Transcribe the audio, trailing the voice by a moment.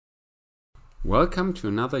Welcome to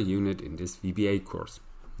another unit in this VBA course.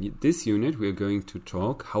 This unit we are going to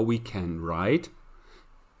talk how we can write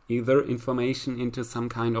either information into some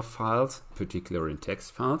kind of files, particularly in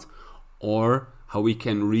text files, or how we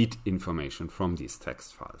can read information from these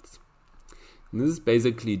text files. And this is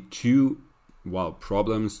basically two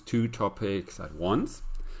topics at once.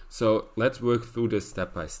 So let's work through this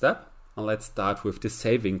step by step, and let's start with the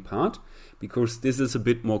saving part because this is a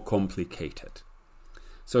bit more complicated.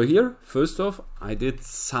 So here, first off, I did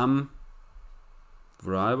some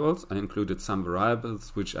variables. I included some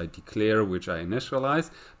variables which I declare, which I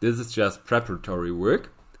initialize. This is just preparatory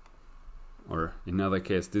work. Or in another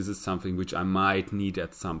case, this is something which I might need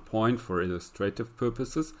at some point for illustrative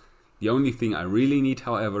purposes. The only thing I really need,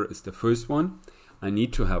 however, is the first one. I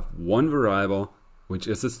need to have one variable, which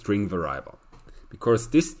is a string variable.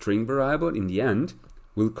 Because this string variable, in the end,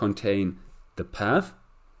 will contain the path,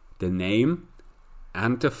 the name,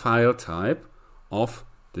 and the file type of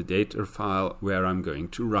the data file where I'm going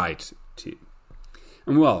to write to.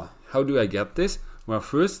 And well, how do I get this? Well,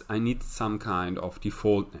 first I need some kind of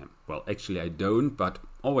default name. Well, actually I don't, but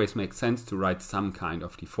always makes sense to write some kind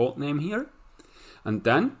of default name here. And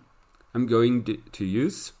then I'm going to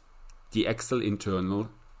use the Excel internal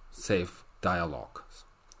save dialog.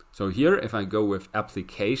 So here, if I go with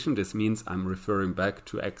application, this means I'm referring back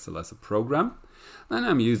to Excel as a program. Then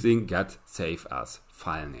I'm using get save as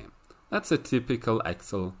file name. That's a typical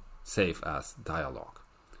Excel save as dialog.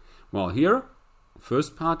 Well, here,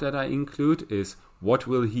 first part that I include is what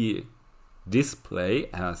will he display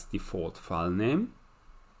as default file name.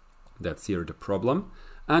 That's here the problem.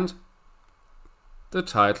 And the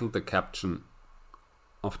title, the caption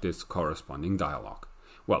of this corresponding dialog.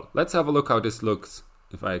 Well, let's have a look how this looks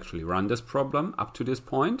if I actually run this problem up to this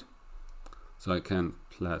point. So I can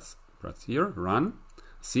press here, run.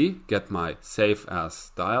 See, get my save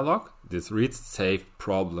as dialog. This reads save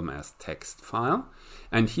problem as text file.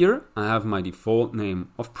 And here I have my default name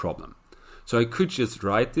of problem. So I could just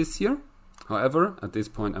write this here. However, at this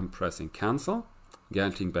point I'm pressing cancel,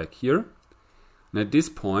 getting back here. And at this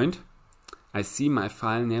point, I see my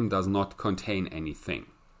file name does not contain anything.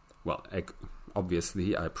 Well,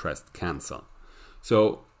 obviously I pressed cancel.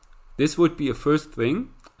 So this would be a first thing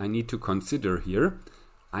I need to consider here.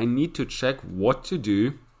 I need to check what to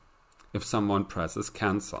do if someone presses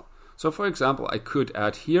cancel. So for example, I could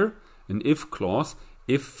add here an if clause.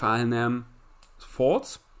 If file name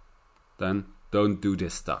false, then don't do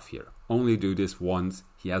this stuff here. Only do this once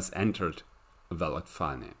he has entered a valid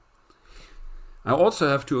file name. I also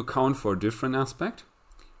have to account for a different aspect.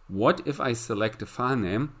 What if I select a file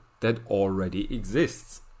name that already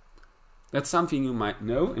exists? That's something you might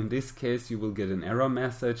know. In this case, you will get an error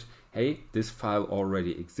message. Hey, this file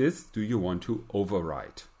already exists. Do you want to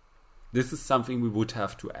overwrite? This is something we would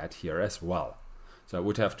have to add here as well. So I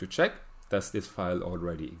would have to check, does this file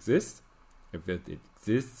already exist? If it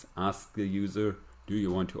exists, ask the user, do you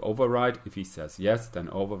want to overwrite? If he says yes, then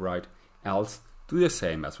overwrite. Else, do the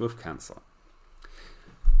same as with cancel.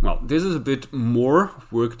 Well, this is a bit more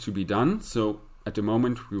work to be done. So at the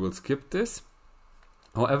moment, we will skip this.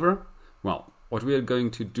 However, well, what we are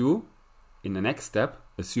going to do in the next step,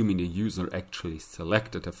 assuming the user actually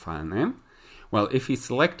selected a file name, well, if he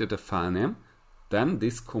selected a file name, then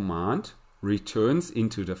this command returns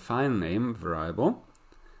into the file name variable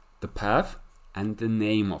the path and the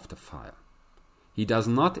name of the file. He does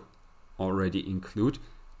not already include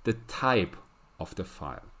the type of the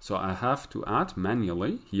file. So I have to add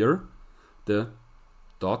manually here the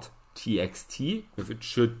 .txt if it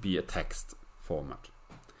should be a text format.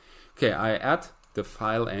 Okay, I add the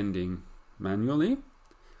file ending manually,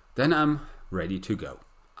 then I'm ready to go.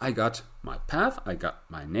 I got my path, I got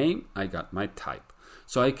my name, I got my type.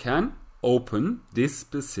 So I can open this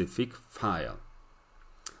specific file.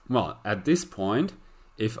 Well, at this point,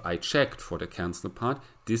 if I checked for the cancel part,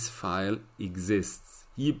 this file exists.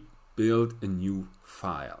 He built a new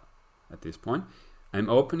file. At this point, I'm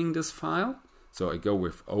opening this file, so I go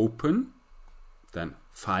with open, then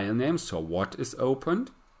file name, so what is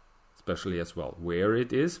opened, especially as well where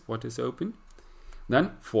it is, what is open.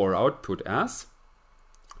 Then for output as,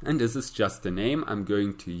 and this is just the name I'm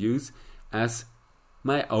going to use as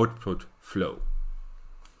my output flow.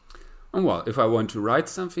 And well, if I want to write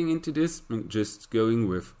something into this, I'm just going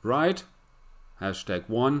with write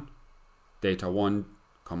 #1 data1,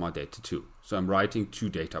 data2. So I'm writing 2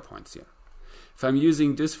 data points here. If I'm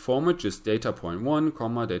using this format, just data point 1,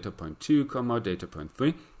 data point 2, data point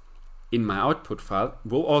 3, in my output file,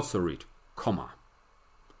 we'll also read comma.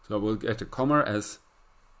 So we'll get a comma as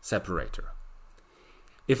separator.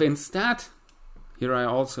 If instead, here I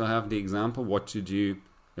also have the example what to do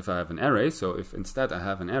if I have an array, so if instead I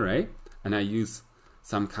have an array and I use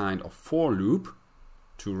some kind of for loop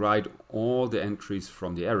to write all the entries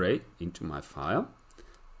from the array into my file,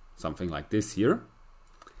 something like this here,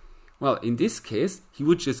 well, in this case, he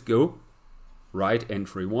would just go write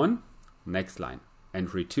entry 1, next line,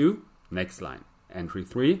 entry 2, next line, entry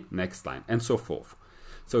 3, next line, and so forth.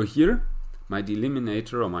 So here, my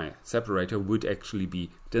delimiter or my separator would actually be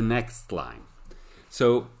the next line.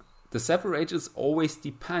 So the separators always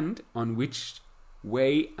depend on which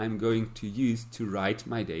way I'm going to use to write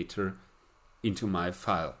my data into my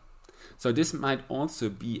file. So this might also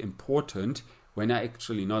be important when I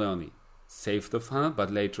actually not only save the file,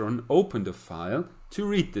 but later on open the file to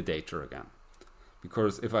read the data again.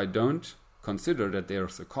 Because if I don't consider that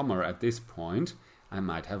there's a comma at this point, I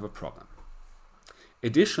might have a problem.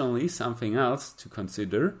 Additionally, something else to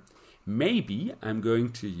consider, maybe I'm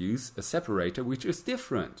going to use a separator which is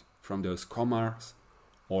different from those commas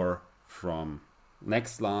or from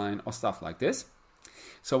next line or stuff like this.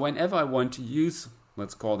 So whenever I want to use,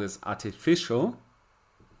 let's call this artificial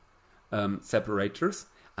separators,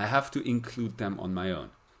 I have to include them on my own.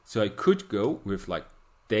 So I could go with like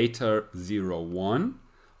data 0, 1,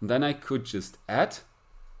 and then I could just add,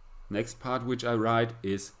 next part which I write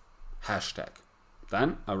is hashtag.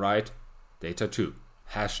 Then I write data 2,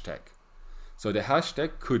 hashtag. So the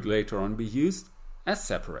hashtag could later on be used as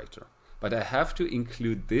separator, but I have to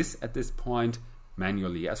include this at this point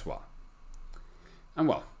manually as well. And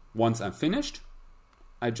well, once I'm finished,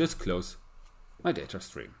 I just close my data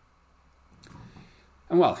stream.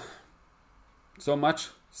 And well, so much,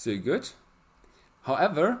 so good.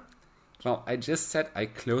 However, well, I just said I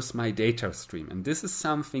close my data stream, and this is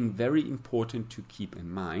something very important to keep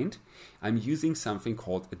in mind. I'm using something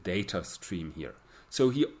called a data stream here. So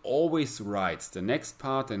he always writes the next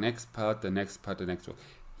part, the next part, the next part, the next one.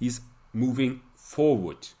 He's moving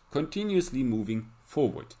forward, continuously moving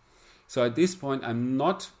forward. So at this point, I'm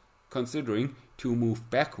not considering to move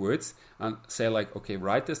backwards and say like, okay,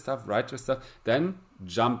 write this stuff, then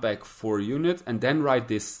jump back 4 units and then write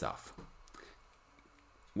this stuff.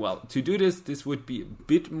 Well, to do this, this would be a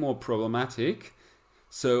bit more problematic.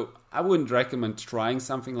 So I wouldn't recommend trying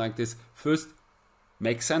something like this. First,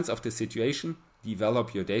 make sense of the situation,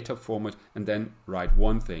 develop your data format, and then write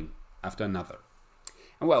one thing after another.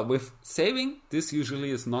 And well, with saving, this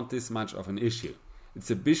usually is not this much of an issue. It's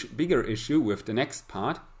a bigger issue with the next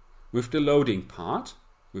part, with the loading part,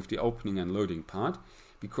 with the opening and loading part,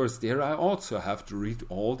 because there I also have to read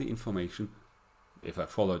all the information if I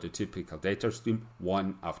follow the typical data stream,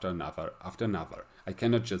 one after another after another. I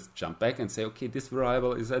cannot just jump back and say, okay, this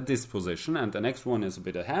variable is at this position and the next one is a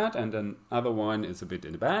bit ahead and then other one is a bit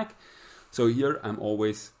in the back. So here I'm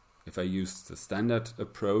always, if I use the standard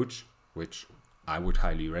approach, which I would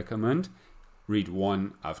highly recommend, read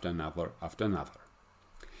one after another after another.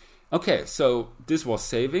 Okay, so this was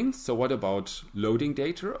saving. So what about loading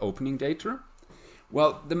data, opening data?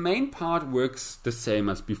 Well, the main part works the same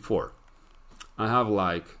as before. I have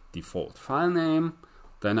like default file name,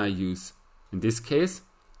 then I use, in this case,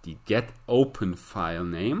 the get open file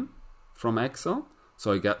name from Excel.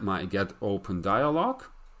 So I get my get open dialog.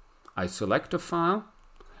 I select a file.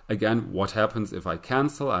 Again, what happens if I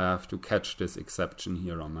cancel? I have to catch this exception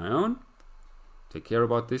here on my own. Take care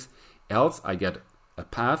about this. Else I get a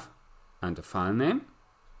path and a file name.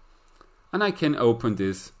 And I can open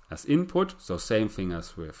this as input. So same thing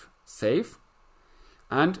as with save.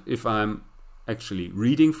 And if I'm actually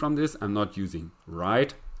reading from this, I'm not using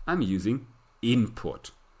write, I'm using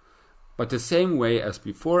input. But the same way as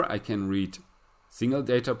before, I can read single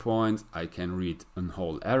data points, I can read a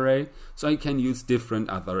whole array, so I can use different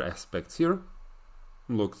other aspects here.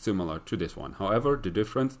 Look similar to this one. However, the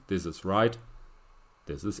difference, this is write,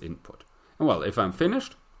 this is input. And well, if I'm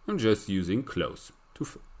finished, I'm just using close to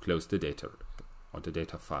close the data or the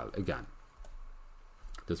data file again.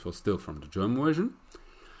 This was still from the German version.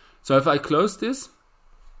 So if I close this,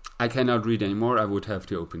 I cannot read anymore. I would have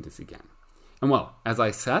to open this again. And well, as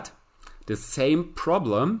I said, the same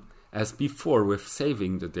problem as before with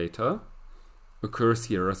saving the data occurs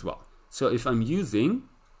here as well. So if I'm using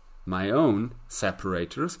my own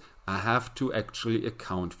separators, I have to actually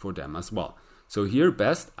account for them as well. So here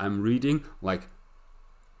best I'm reading like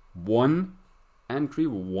one entry,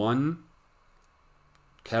 one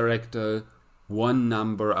character, one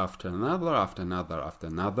number after another, after another, after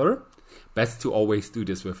another. Best to always do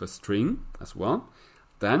this with a string as well.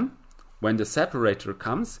 Then, when the separator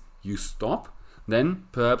comes, you stop. Then,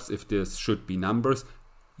 perhaps if this should be numbers,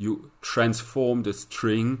 you transform the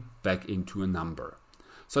string back into a number.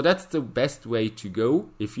 So that's the best way to go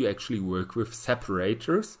if you actually work with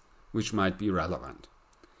separators, which might be relevant.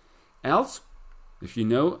 Else, if you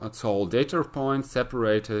know it's all data points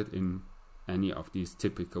separated in any of these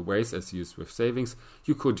typical ways as used with savings,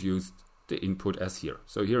 you could use the input as here.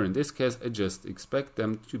 So here in this case, I just expect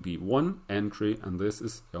them to be one entry, and this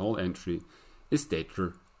is the whole entry is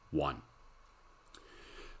data 1.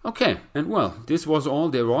 Okay, and well, this was all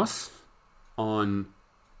there was on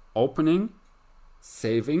opening,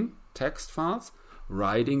 saving text files,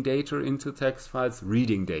 writing data into text files,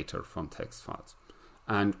 reading data from text files.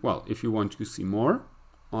 And well, if you want to see more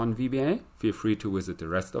on VBA, feel free to visit the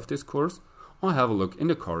rest of this course or have a look in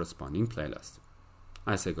the corresponding playlist.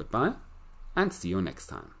 I say goodbye and see you next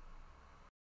time.